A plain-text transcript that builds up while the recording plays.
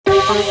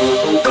The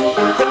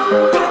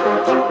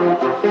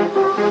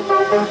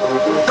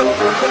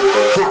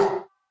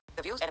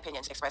views and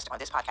opinions expressed on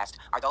this podcast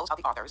are those of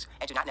the authors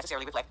and do not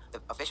necessarily reflect the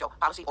official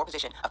policy or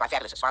position of My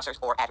Fabulous sponsors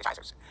or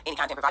advertisers. Any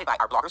content provided by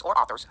our bloggers or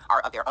authors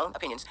are of their own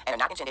opinions and are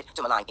not intended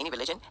to malign any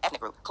religion,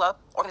 ethnic group, club,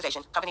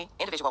 organization, company,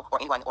 individual,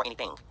 or anyone or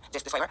anything.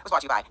 This disclaimer was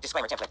brought to you by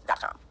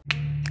DisclaimerTemplate.com.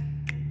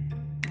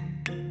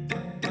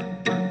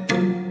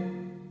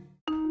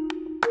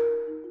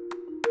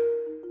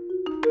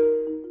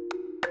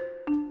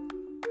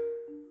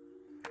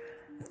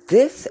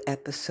 This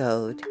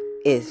episode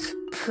is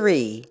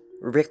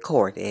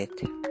pre-recorded.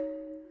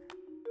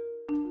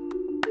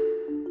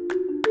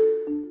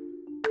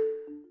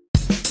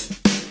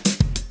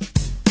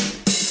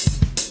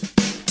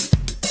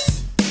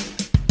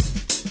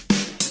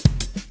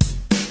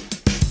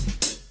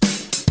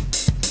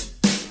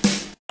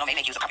 May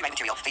make use of copyright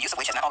material, the use of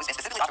which has not always been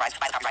specifically authorized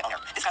by the copyright owner.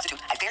 This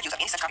constitutes a fair use of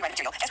any such copyright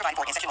material as provided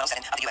for in Section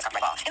 107 of the U.S.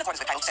 Copyright Law. In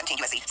accordance with Title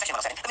 17 U.S.C. Section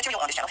 107, the material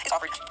on this channel is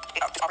offered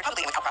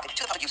publicly and without profit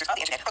to the public users of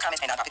the Internet for comments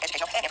and non-profit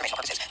educational and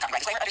informational purposes. Copyright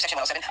disclaimer under Section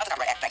 107 of the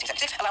Copyright Act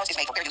 1976. Allowance is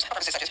made for fair use for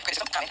purposes such as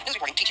criticism, comment, news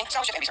reporting, teaching,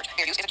 scholarship, and research.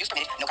 Fair use is a use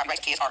permitted. No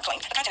copyright is or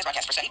claimed. The content is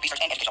broadcast for study,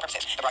 research, and educational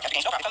purposes. The broadcast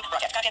gains no profit from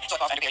broadcast content, so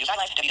it falls under fair use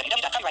guidelines.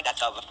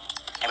 www.copyright.gov.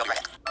 And we'll be right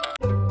back.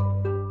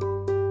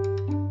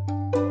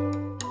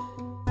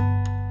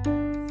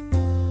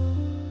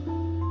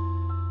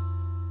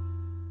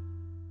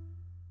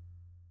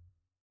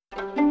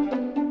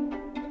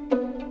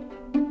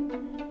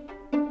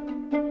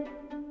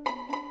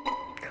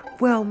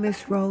 Well,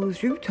 Miss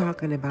Rose, you're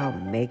talking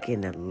about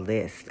making a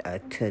list, a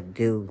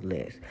to-do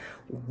list.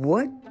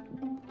 What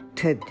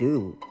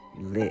to-do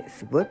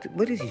list? What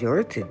does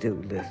your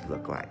to-do list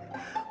look like?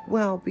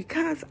 Well,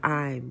 because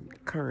I'm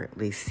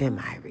currently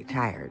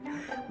semi-retired,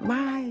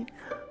 my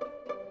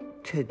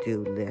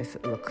to-do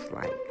list looks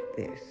like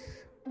this.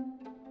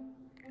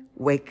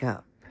 Wake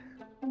up.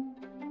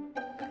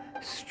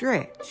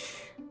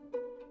 Stretch.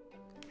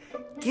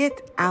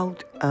 Get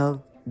out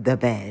of the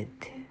bed.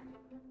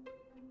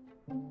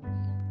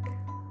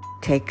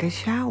 Take a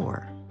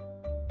shower.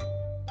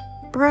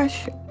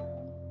 Brush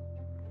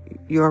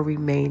your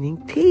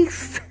remaining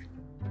teeth.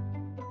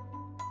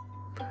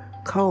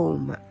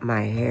 Comb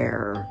my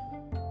hair.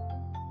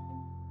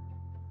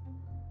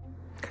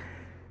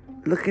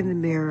 Look in the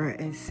mirror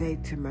and say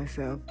to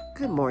myself,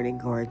 "Good morning,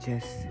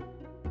 gorgeous."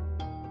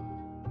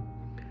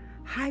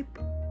 Hype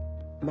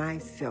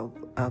myself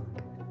up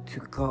to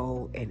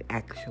go and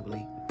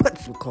actually put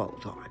some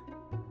clothes on.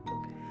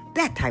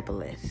 That type of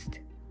list.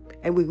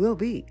 And we will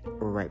be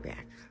right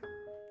back.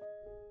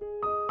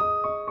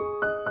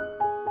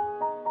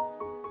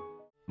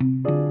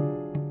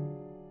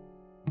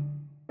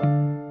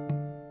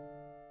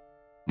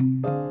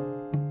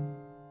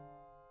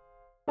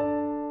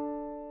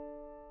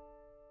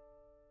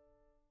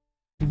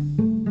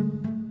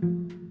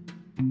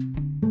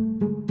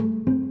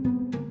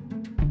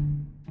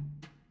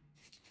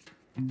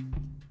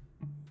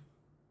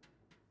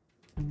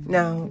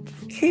 Now,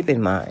 keep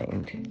in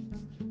mind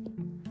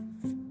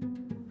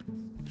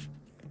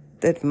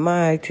that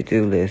my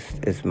to-do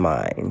list is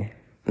mine,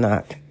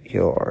 not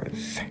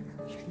yours.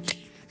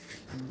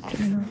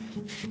 Okay,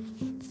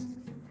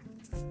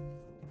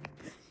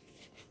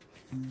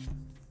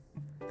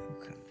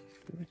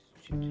 what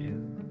did you do?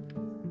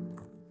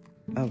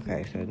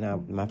 Okay, so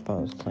now my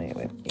phone's playing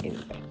with me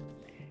anyway.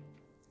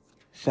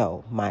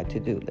 So, my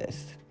to-do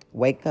list.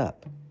 Wake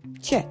up.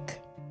 Check.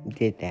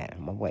 Did that.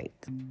 I'm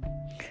awake.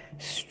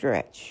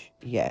 Stretch.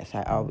 Yes,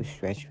 I always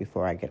stretch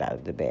before I get out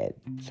of the bed.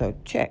 So,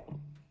 check.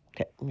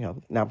 Now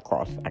I can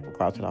cross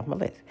it off my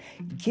list.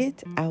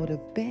 Get out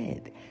of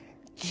bed.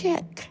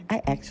 Check.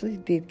 I actually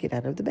did get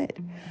out of the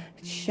bed.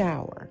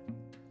 Shower.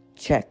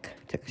 Check.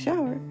 Took a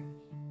shower.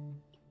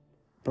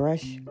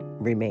 Brush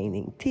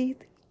remaining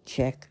teeth.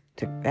 Check.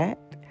 Took that.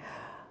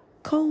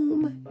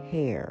 Comb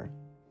hair.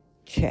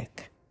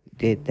 Check.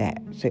 Did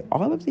that. So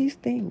all of these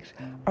things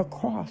are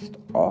crossed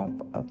off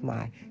of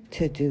my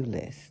to-do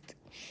list.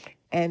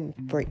 And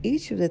for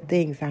each of the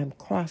things I'm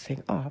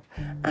crossing off,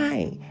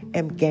 I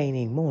am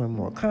gaining more and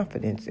more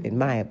confidence in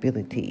my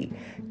ability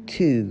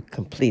to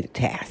complete a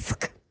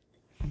task.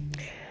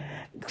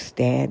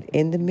 Stand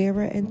in the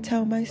mirror and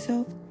tell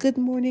myself, "Good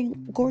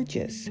morning,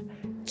 gorgeous."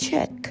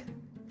 Check.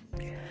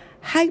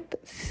 Hype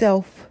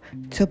self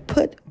to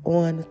put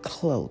on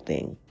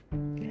clothing.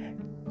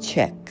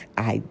 Check.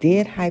 I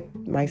did hype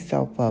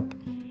myself up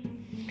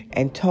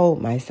and told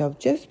myself,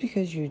 just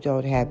because you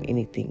don't have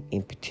anything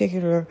in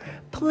particular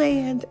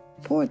planned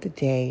for the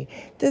day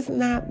does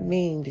not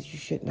mean that you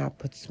should not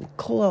put some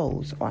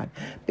clothes on.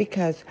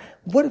 Because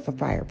what if a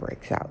fire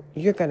breaks out?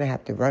 You're going to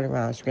have to run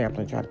around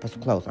scrambling trying to put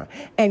some clothes on.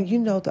 And you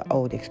know the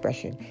old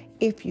expression,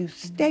 if you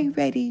stay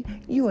ready,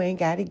 you ain't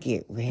got to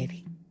get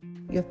ready.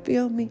 You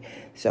feel me?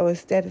 So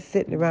instead of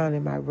sitting around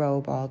in my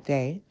robe all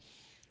day,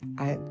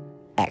 I'm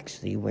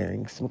actually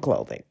wearing some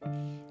clothing.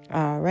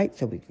 All right,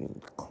 so we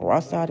can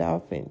cross that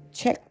off and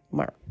check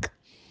mark.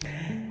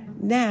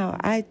 Now,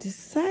 I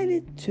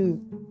decided to,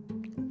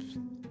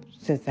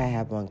 since I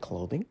have on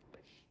clothing,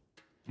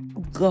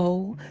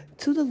 go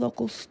to the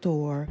local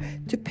store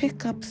to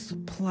pick up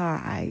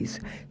supplies,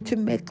 to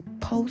make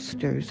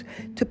posters,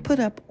 to put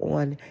up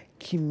on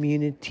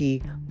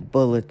community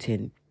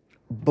bulletin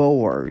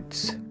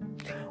boards,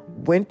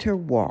 winter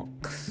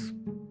walks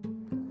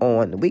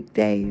on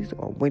weekdays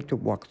or winter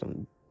walks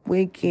on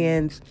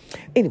weekends.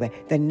 Anyway,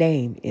 the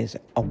name is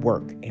a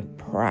work in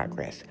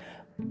progress,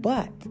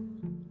 but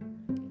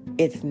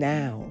it's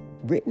now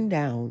written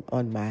down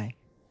on my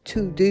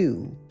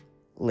to-do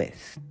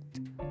list.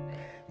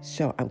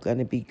 So I'm going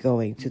to be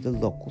going to the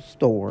local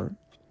store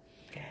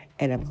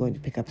and I'm going to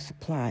pick up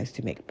supplies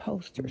to make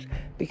posters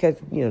because,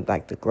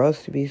 like the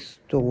grocery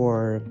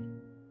store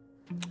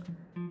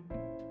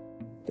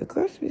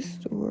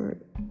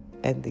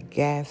and the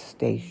gas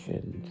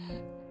stations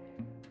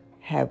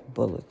have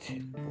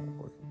bulletin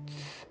boards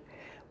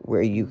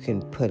where you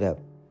can put up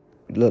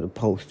little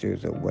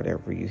posters or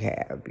whatever you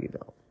have,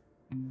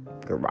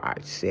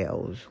 garage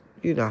sales.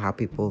 You know how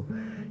people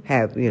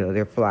have,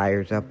 their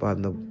flyers up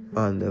on the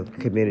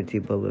community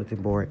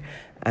bulletin board.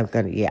 I'm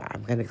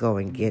gonna go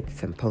and get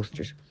some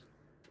posters,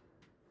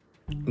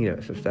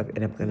 some stuff,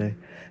 and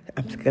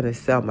I'm gonna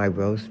sell my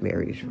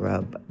Rosemary's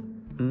Rub.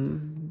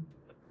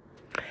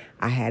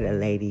 I had a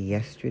lady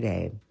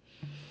yesterday.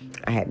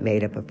 I had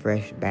made up a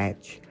fresh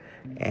batch,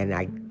 and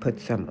I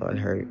put some on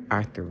her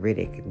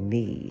arthritic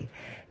knee,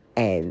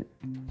 and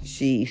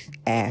she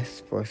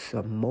asked for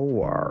some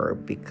more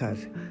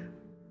because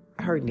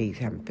her knees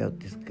haven't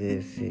felt as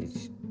good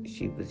since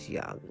she was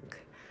young.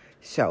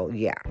 So,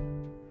 yeah,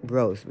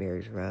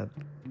 Rosemary's Rub.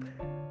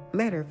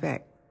 Matter of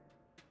fact,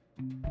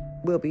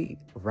 we'll be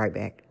right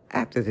back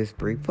after this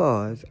brief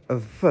pause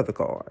for the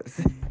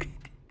cause.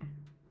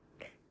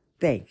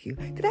 Thank you.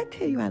 Did I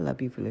tell you I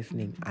love you for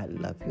listening? I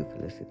love you for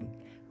listening.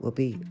 We'll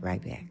be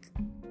right back.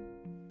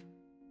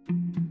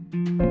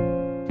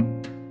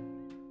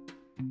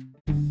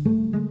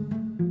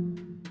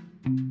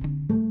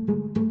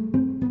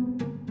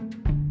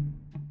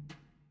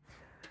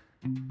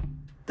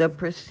 The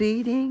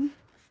proceeding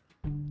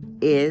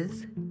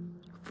is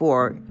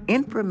for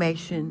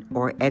information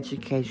or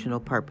educational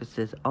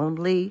purposes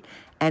only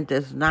and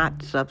does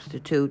not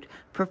substitute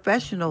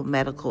professional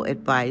medical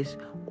advice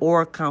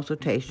or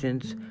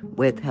consultations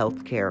with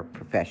healthcare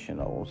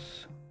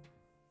professionals.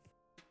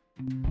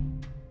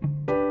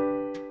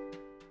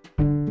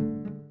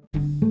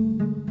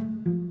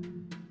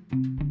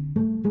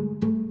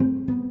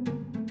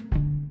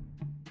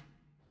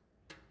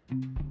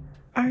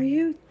 Are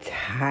you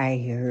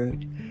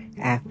tired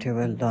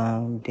after a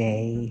long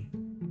day?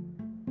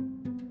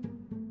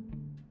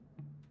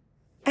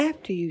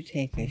 After you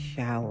take a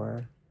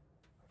shower,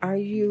 are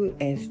you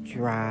as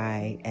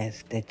dry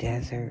as the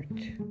desert?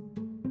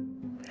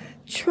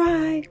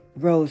 Try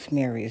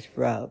Rosemary's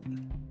Rub.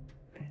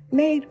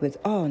 Made with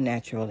all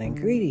natural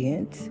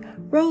ingredients,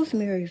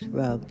 Rosemary's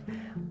Rub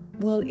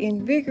will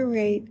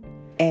invigorate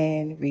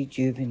and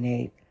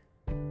rejuvenate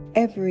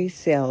every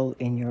cell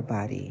in your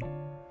body.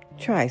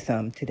 Try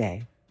some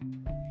today.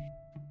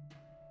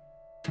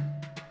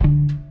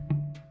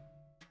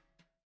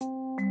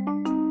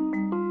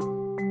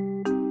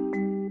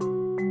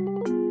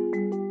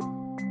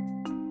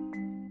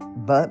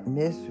 But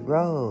Miss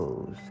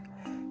Rose,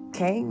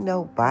 can't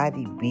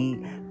nobody be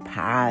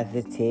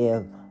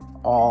positive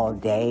all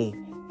day,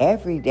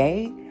 every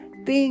day.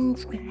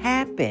 Things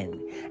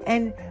happen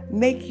and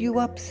make you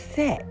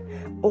upset,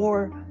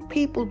 or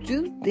people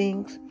do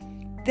things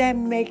that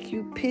make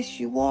you piss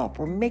you off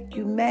or make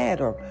you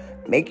mad or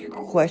make you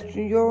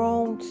question your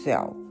own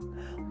self.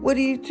 What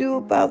do you do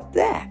about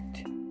that?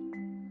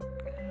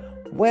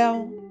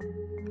 Well,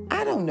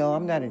 I don't know.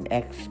 I'm not an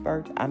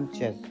expert. I'm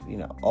just,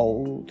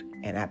 old,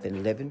 and I've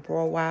been living for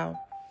a while.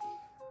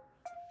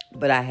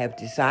 But I have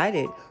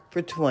decided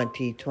for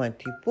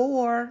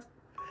 2024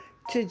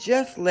 to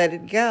just let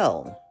it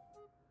go.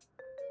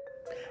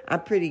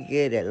 I'm pretty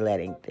good at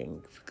letting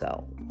things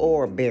go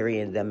or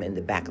burying them in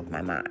the back of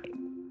my mind.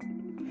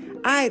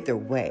 Either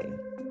way,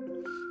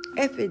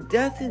 if it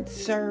doesn't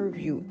serve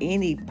you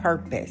any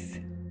purpose,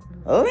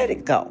 let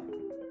it go.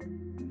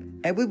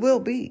 And we will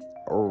be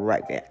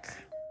right back.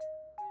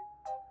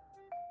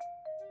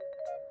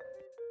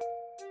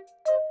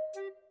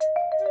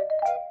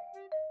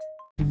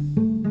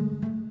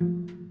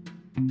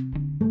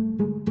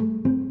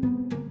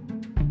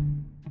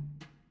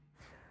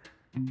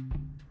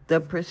 The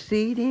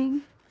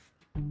proceeding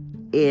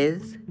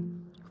is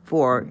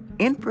for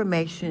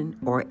information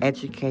or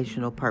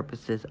educational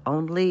purposes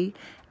only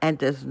and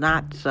does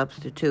not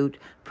substitute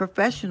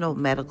professional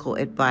medical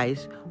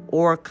advice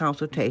or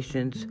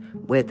consultations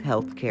with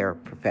healthcare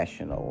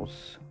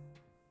professionals.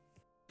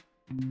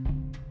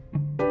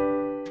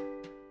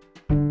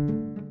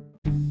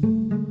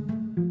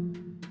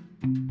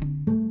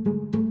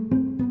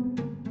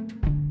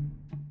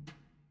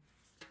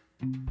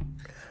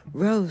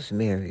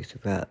 Rosemary's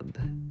Rub.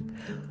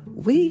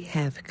 We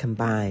have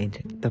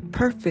combined the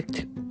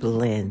perfect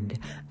blend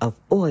of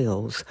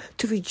oils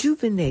to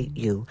rejuvenate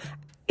you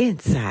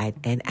inside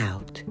and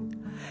out.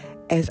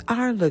 As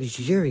our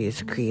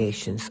luxurious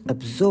creations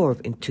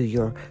absorb into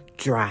your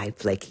dry,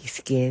 flaky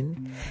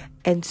skin,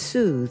 and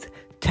soothe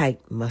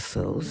tight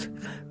muscles,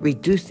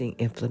 reducing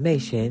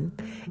inflammation,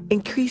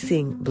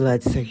 increasing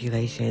blood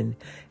circulation,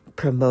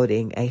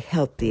 promoting a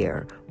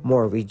healthier,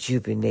 more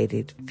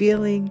rejuvenated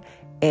feeling,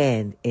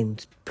 and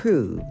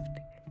improved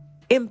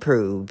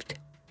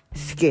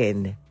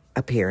skin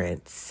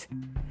appearance.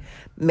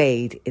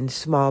 Made in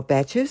small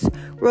batches,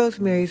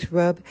 Rosemary's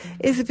Rub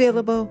is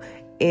available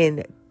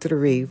in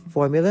 3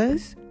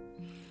 formulas: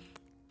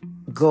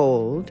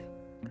 gold,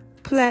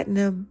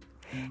 platinum,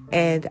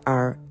 and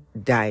our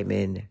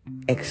diamond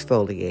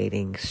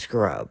exfoliating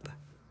scrub.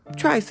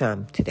 Try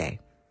some today.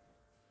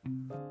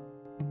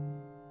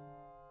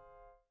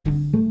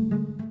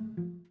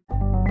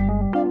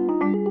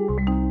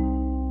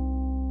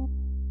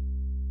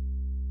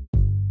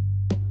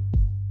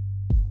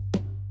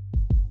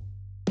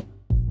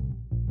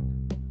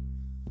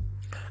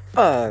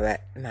 All right,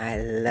 my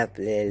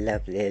lovely,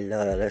 lovely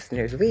loyal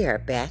listeners, we are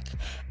back,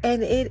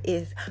 and it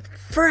is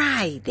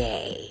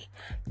Friday,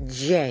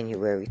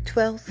 January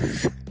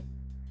 12th,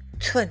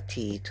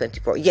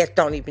 2024. Yes,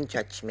 don't even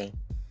judge me.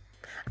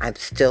 I'm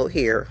still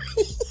here.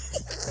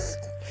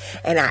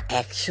 And I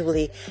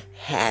actually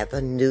have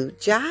a new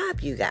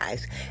job, you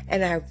guys.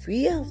 And I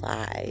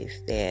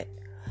realized that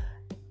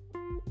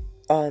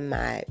on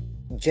my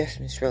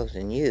Just Miss Rose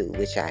and You,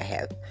 which I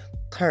have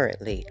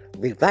currently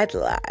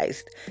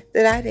revitalized,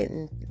 that I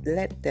didn't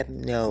let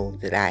them know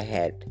that I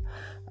had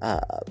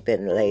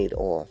been laid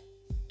off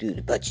due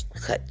to budget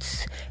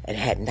cuts and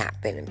had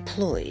not been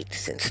employed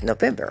since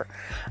November,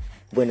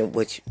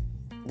 which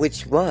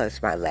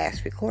was my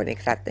last recording,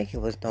 because I think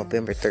it was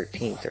November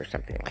 13th or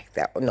something like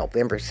that, or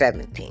November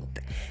 17th.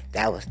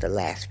 That was the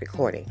last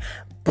recording.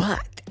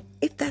 But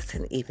it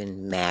doesn't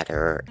even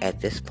matter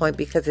at this point,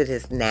 because it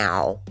is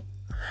now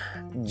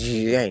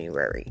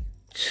January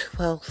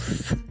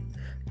 12th,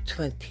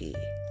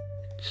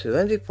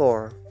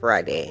 2024,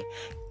 Friday.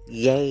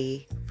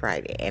 Yay,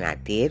 Friday. And I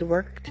did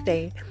work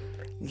today.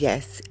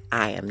 Yes,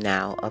 I am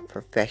now a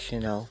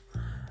professional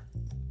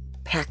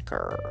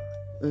packer.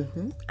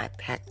 I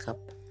pack up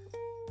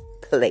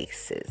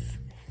places,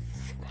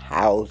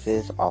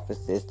 houses,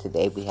 offices.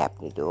 Today we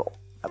happen to do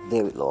a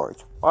very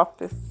large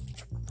office.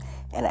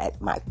 And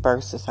my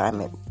first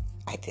assignment,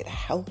 I did a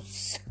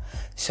house.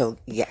 So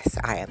yes,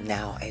 I am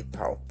now a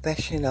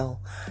professional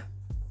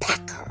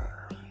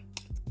packer.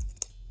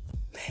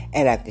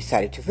 And I've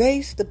decided to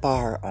raise the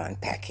bar on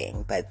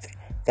packing, but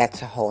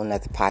that's a whole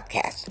nother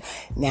podcast.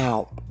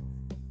 Now,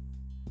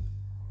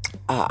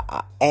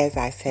 as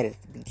I said at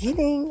the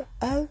beginning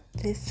of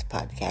this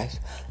podcast,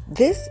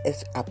 this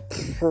is a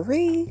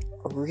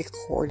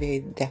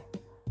pre-recorded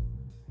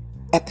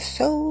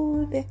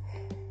episode,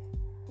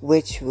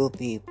 which will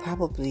be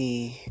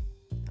probably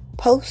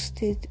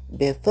posted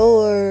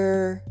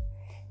before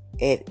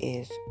it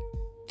is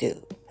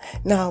due.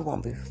 No, it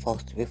won't be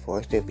posted before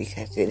it's due,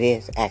 because it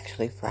is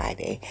actually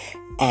Friday,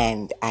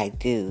 and I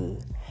do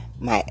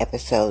my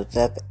episodes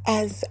of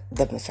As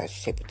the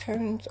Massage Tape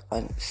Returns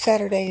on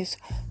Saturdays.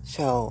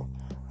 So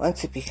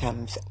once it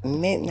becomes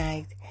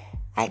midnight,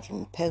 I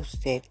can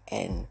post it,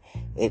 and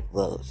it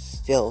will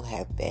still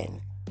have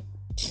been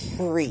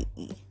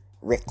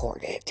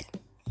pre-recorded.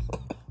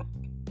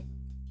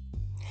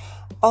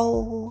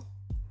 Oh,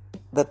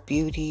 the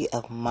beauty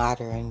of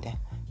modern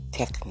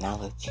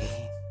technology.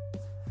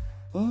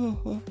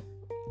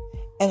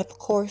 And of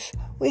course,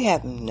 we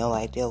have no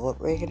idea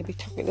what we're going to be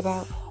talking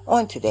about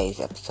on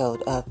today's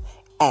episode of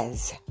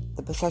As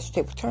the Massage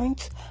Tape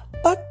Returns.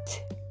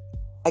 But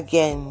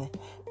again,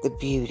 the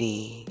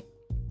beauty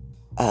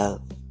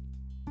of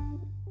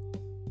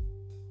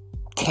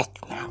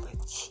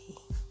technology.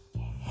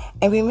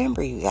 And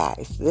remember, you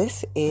guys,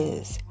 this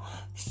is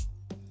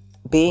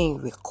being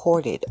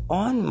recorded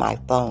on my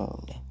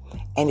phone,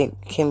 and it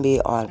can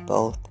be on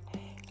both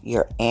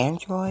your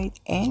Android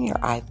and your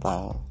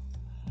iPhone.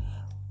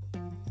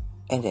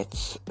 And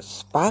it's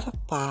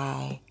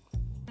Spotify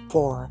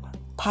for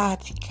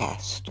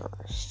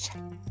podcasters.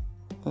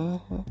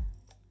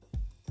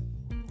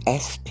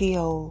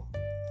 SPOTIFY,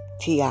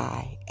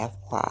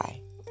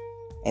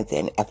 and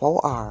then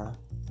FOR,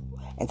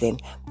 and then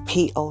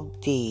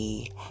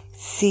PODCASTERS.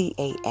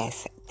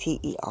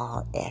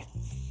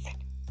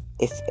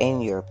 It's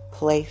in your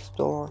Play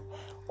Store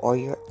or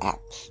your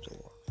App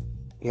Store,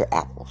 your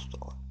Apple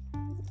Store.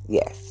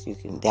 Yes, you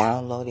can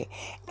download it.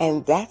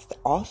 And that's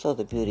also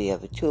the beauty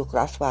of it, too.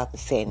 That's why I was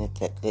saying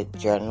it's a good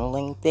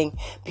journaling thing,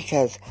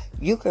 because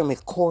you can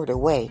record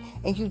away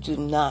and you do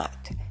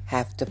not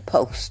have to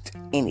post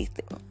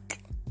anything.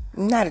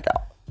 Not at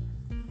all.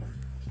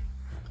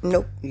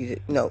 Nope. You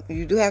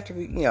do have to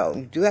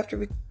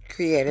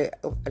create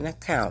an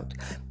account,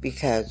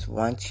 because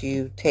once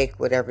you take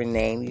whatever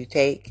name you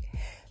take,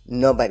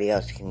 nobody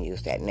else can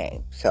use that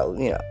name. So,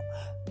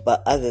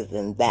 but other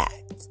than that,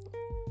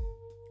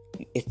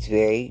 it's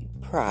very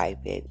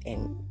private,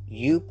 and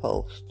you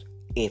post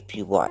if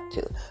you want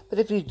to. But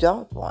if you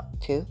don't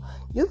want to,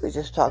 you could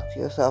just talk to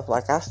yourself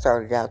like I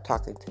started out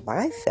talking to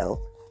myself,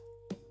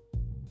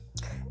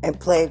 and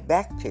play it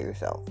back to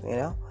yourself,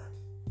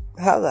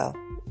 Hello.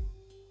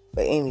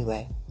 But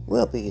anyway,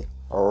 we'll be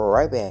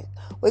right back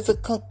with the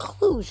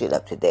conclusion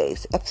of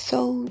today's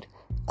episode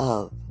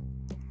of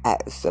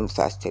Some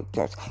Such Tip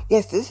Turns.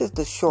 Yes, this is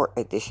the short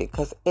edition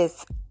because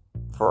it's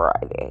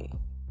Friday.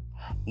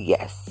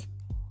 Yes.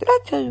 Did I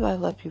tell you I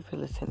love you for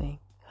listening?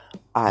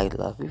 I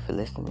love you for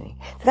listening.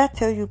 Did I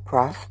tell you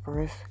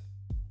prosperous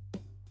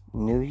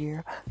New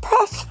Year?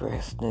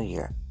 Prosperous New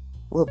Year.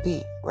 We'll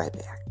be right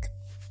back.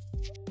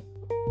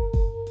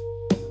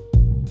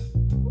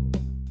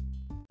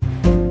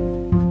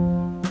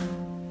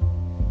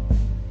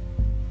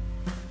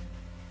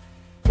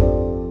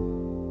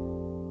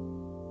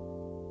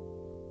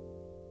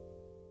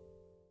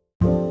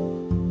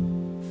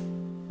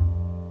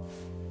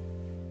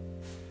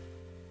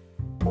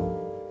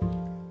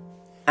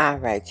 All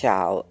right,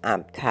 y'all.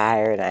 I'm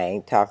tired. I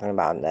ain't talking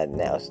about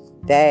nothing else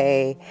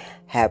today.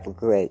 Have a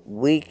great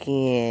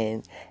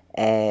weekend.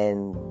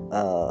 And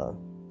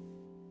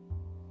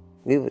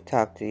we will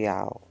talk to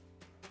y'all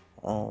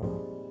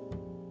on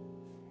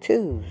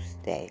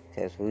Tuesday.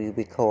 Because we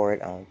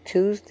record on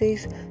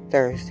Tuesdays,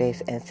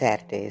 Thursdays, and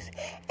Saturdays.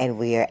 And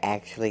we are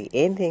actually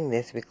ending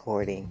this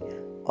recording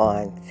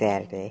on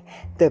Saturday.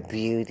 The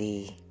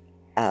beauty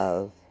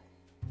of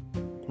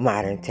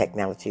modern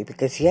technology,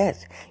 because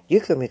yes, you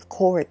can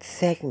record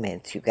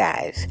segments, you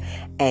guys,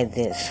 and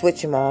then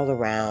switch them all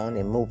around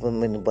and move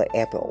them in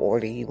whatever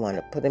order you want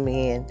to put them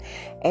in,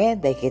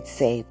 and they get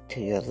saved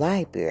to your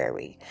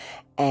library.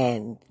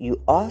 And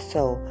you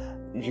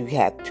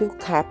have two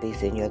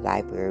copies in your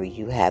library.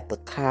 You have the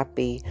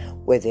copy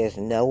where there's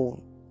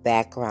no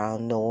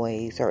background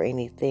noise or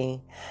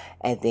anything,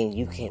 and then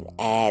you can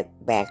add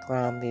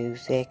background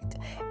music.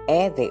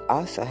 And they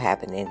also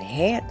have an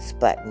enhance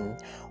button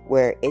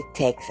where it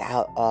takes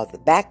out all the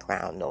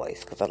background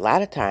noise, because a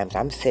lot of times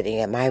I'm sitting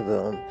in my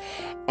room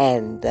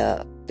and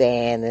the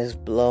fan is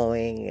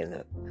blowing and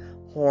the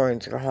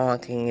horns are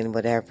honking and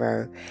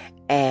whatever,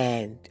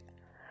 and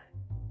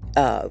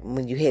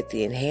when you hit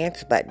the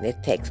enhance button,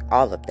 it takes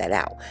all of that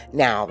out.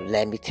 Now,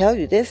 let me tell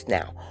you this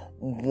now.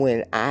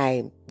 When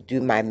I do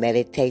my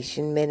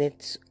meditation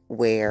minutes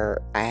where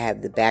I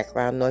have the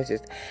background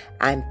noises,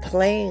 I'm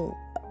playing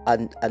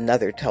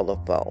another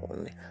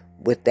telephone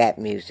with that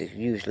music.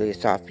 Usually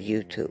it's off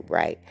YouTube,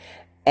 right?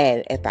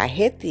 And if I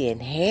hit the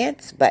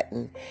enhance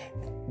button,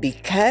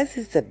 because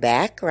it's a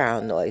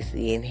background noise,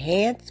 the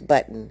enhance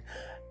button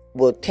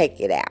will take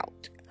it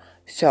out.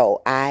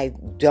 So I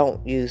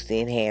don't use the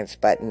enhance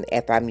button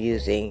if I'm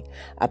using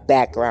a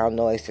background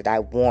noise that I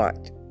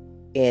want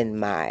in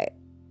my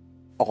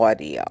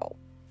audio.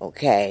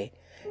 Okay?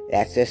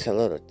 That's just a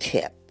little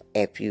tip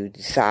if you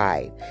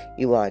decide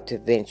you want to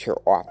venture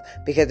off.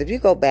 Because if you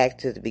go back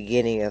to the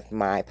beginning of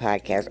my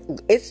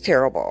podcast, it's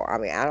terrible. I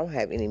mean, I don't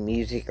have any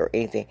music or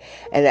anything.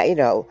 And,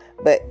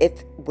 but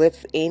it's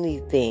with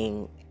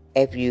anything,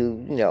 if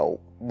you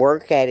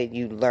work at it,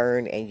 you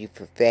learn and you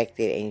perfect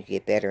it and you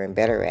get better and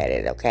better at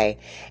it, okay?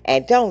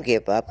 And don't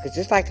give up, because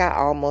just like I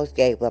almost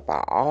gave up,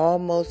 I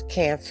almost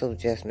canceled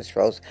Just Miss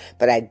Rose,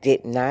 but I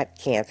did not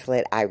cancel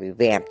it. I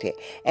revamped it.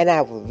 And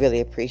I would really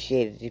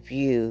appreciate it if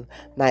you,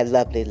 my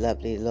lovely,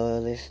 lovely,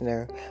 loyal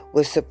listener,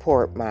 would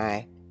support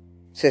my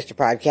sister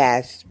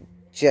podcast,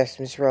 Just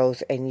Miss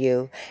Rose and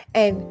you,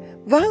 and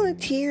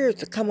volunteer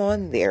to come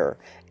on there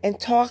and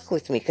talk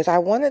with me, because I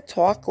want to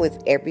talk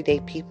with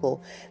everyday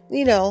people,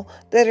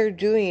 that are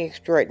doing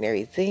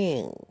extraordinary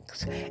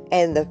things.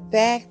 And the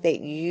fact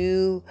that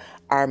you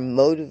are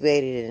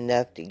motivated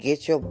enough to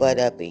get your butt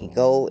up and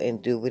go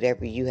and do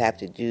whatever you have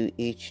to do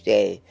each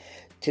day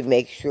to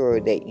make sure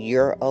that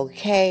you're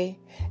okay,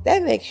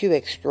 that makes you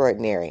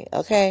extraordinary,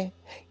 okay?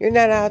 You're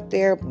not out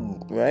there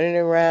running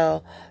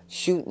around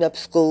shooting up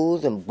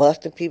schools and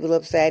busting people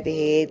upside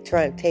the head,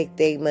 trying to take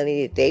their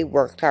money that they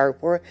worked hard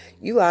for.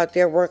 You out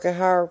there working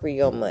hard for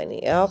your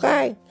money,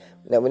 okay?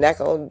 Now, we're not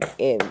going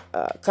to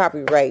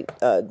copyright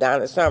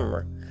Donna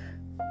Summer,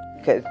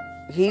 because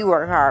he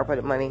worked hard for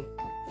the money.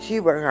 She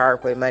worked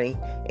hard for the money.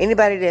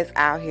 Anybody that's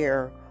out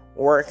here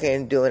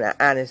working, doing an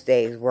honest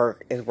day's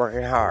work is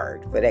working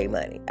hard for their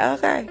money,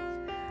 okay?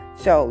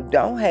 So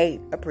don't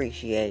hate,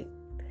 appreciate,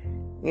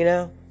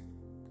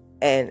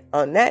 And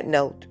on that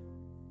note,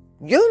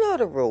 you know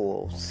the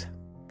rules.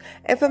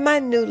 And for my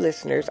new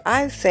listeners,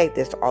 I say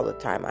this all the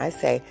time. I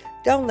say,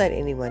 don't let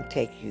anyone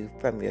take you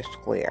from your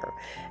square.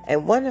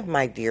 And one of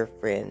my dear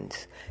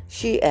friends,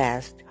 she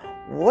asked,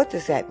 what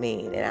does that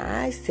mean? And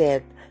I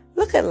said,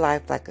 look at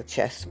life like a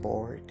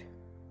chessboard.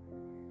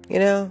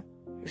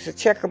 It's a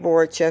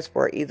checkerboard,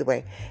 chessboard, either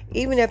way.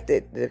 Even if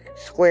the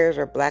squares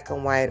are black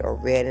and white or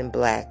red and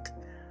black,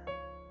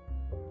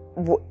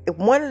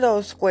 one of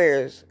those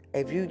squares,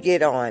 if you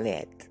get on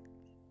it,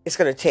 it's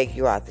going to take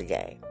you out the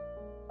game.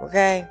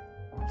 Okay?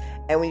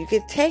 And when you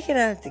get taken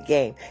out of the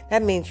game,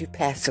 that means you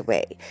pass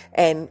away.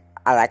 And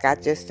like I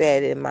just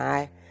said in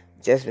my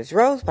Just Miss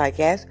Rose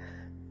podcast,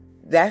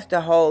 that's the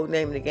whole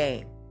name of the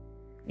game.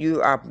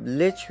 You are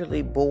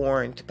literally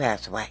born to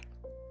pass away.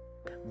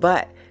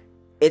 But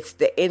it's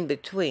the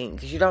in-between,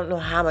 because you don't know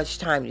how much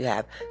time you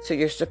have. So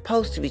you're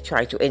supposed to be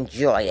trying to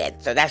enjoy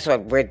it. So that's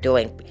what we're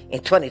doing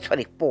in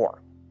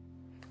 2024.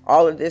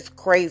 all of this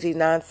crazy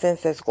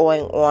nonsense that's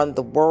going on in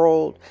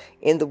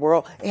the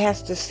world, it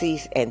has to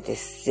cease and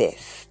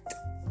desist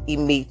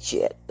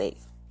immediately.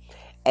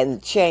 And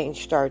the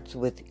change starts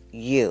with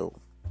you.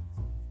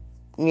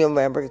 You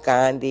remember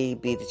Gandhi,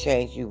 be the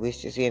change you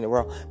wish to see in the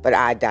world. But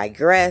I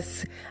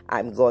digress.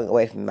 I'm going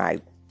away from my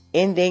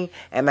ending.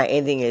 And my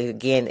ending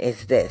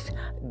is this.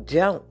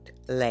 Don't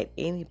let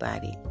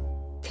anybody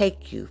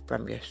take you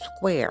from your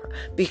square,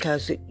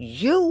 because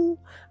you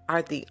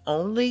are the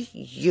only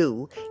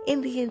you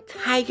in the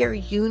entire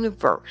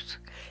universe.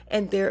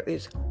 And there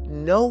is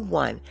no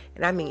one,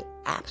 and I mean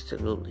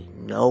absolutely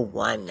no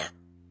one,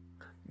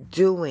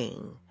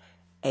 doing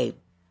a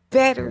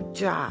better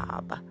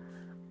job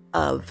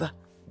of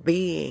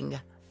being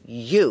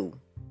you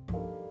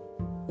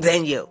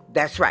than you.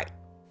 That's right.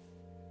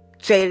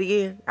 Say it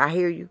again. I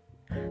hear you.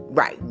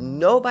 Right.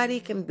 Nobody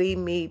can be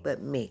me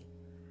but me.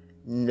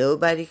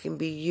 Nobody can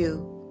be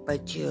you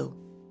but you.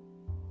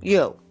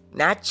 You.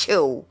 Not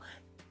you.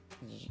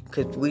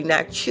 Because we're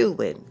not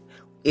chewing.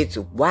 It's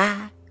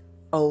Y-O-U.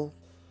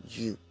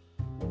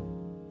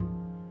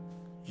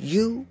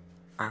 You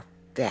are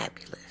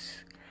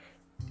fabulous.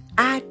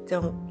 I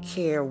don't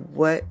care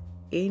what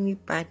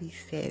anybody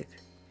says.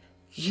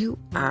 You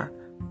are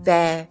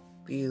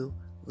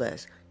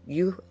fabulous.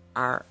 You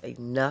are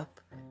enough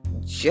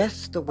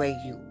just the way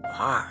you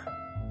are.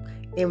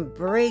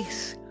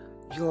 Embrace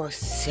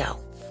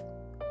yourself.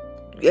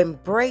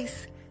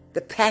 Embrace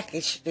the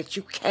package that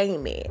you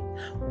came in.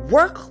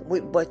 Work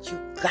with what you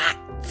got.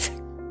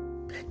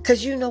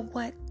 Because you know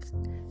what?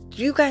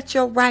 You got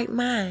your right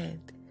mind.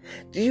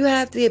 Do you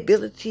have the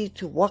ability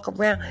to walk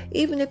around?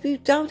 Even if you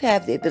don't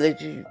have the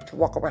ability to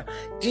walk around,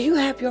 do you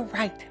have your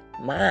right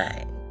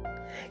mind?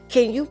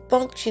 Can you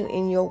function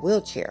in your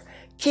wheelchair?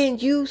 Can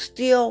you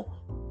still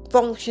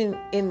function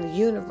in the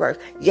universe?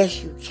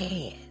 Yes, you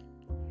can.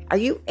 Are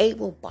you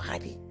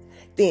able-bodied?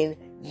 Then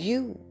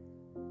you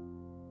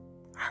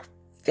are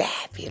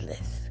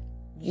fabulous.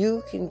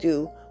 You can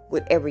do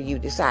whatever you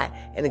decide.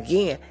 And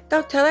again,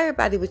 don't tell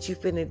everybody what you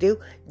finna do.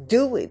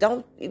 Do it.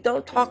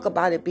 Don't talk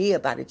about it, be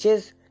about it.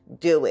 Just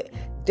do it.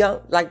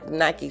 Don't, like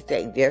Nike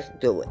say, just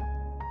do it.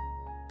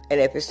 And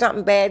if it's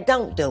something bad,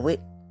 don't do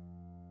it.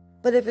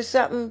 But if it's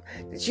something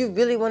that you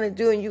really want to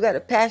do and you got a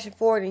passion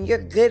for it and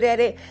you're good at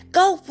it,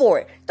 go for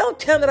it. Don't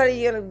tell nobody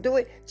you're going to do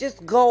it.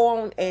 Just go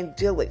on and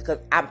do it. Because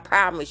I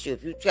promise you,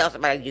 if you tell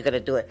somebody you're going to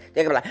do it,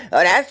 they're going to be like,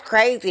 oh, that's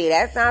crazy.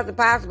 That sounds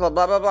impossible,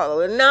 blah, blah,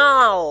 blah.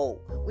 No,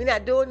 we're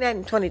not doing that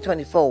in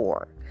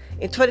 2024.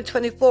 In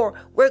 2024,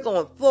 we're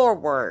going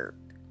forward.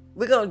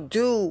 We're going to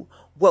do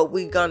what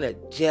we're going to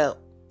do.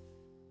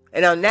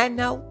 And on that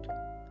note,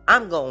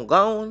 I'm going to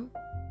go on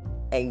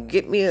and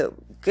get me a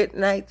good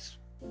night's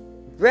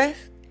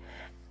rest,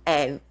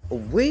 and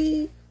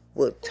we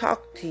will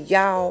talk to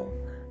y'all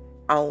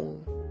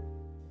on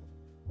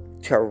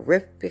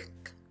Terrific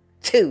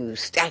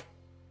Tuesday.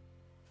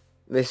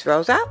 Miss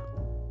Rose out.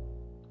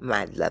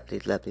 My lovely,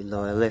 lovely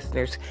loyal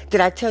listeners.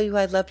 Did I tell you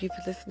I love you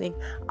for listening?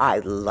 I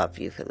love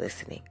you for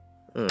listening.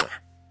 Mwah.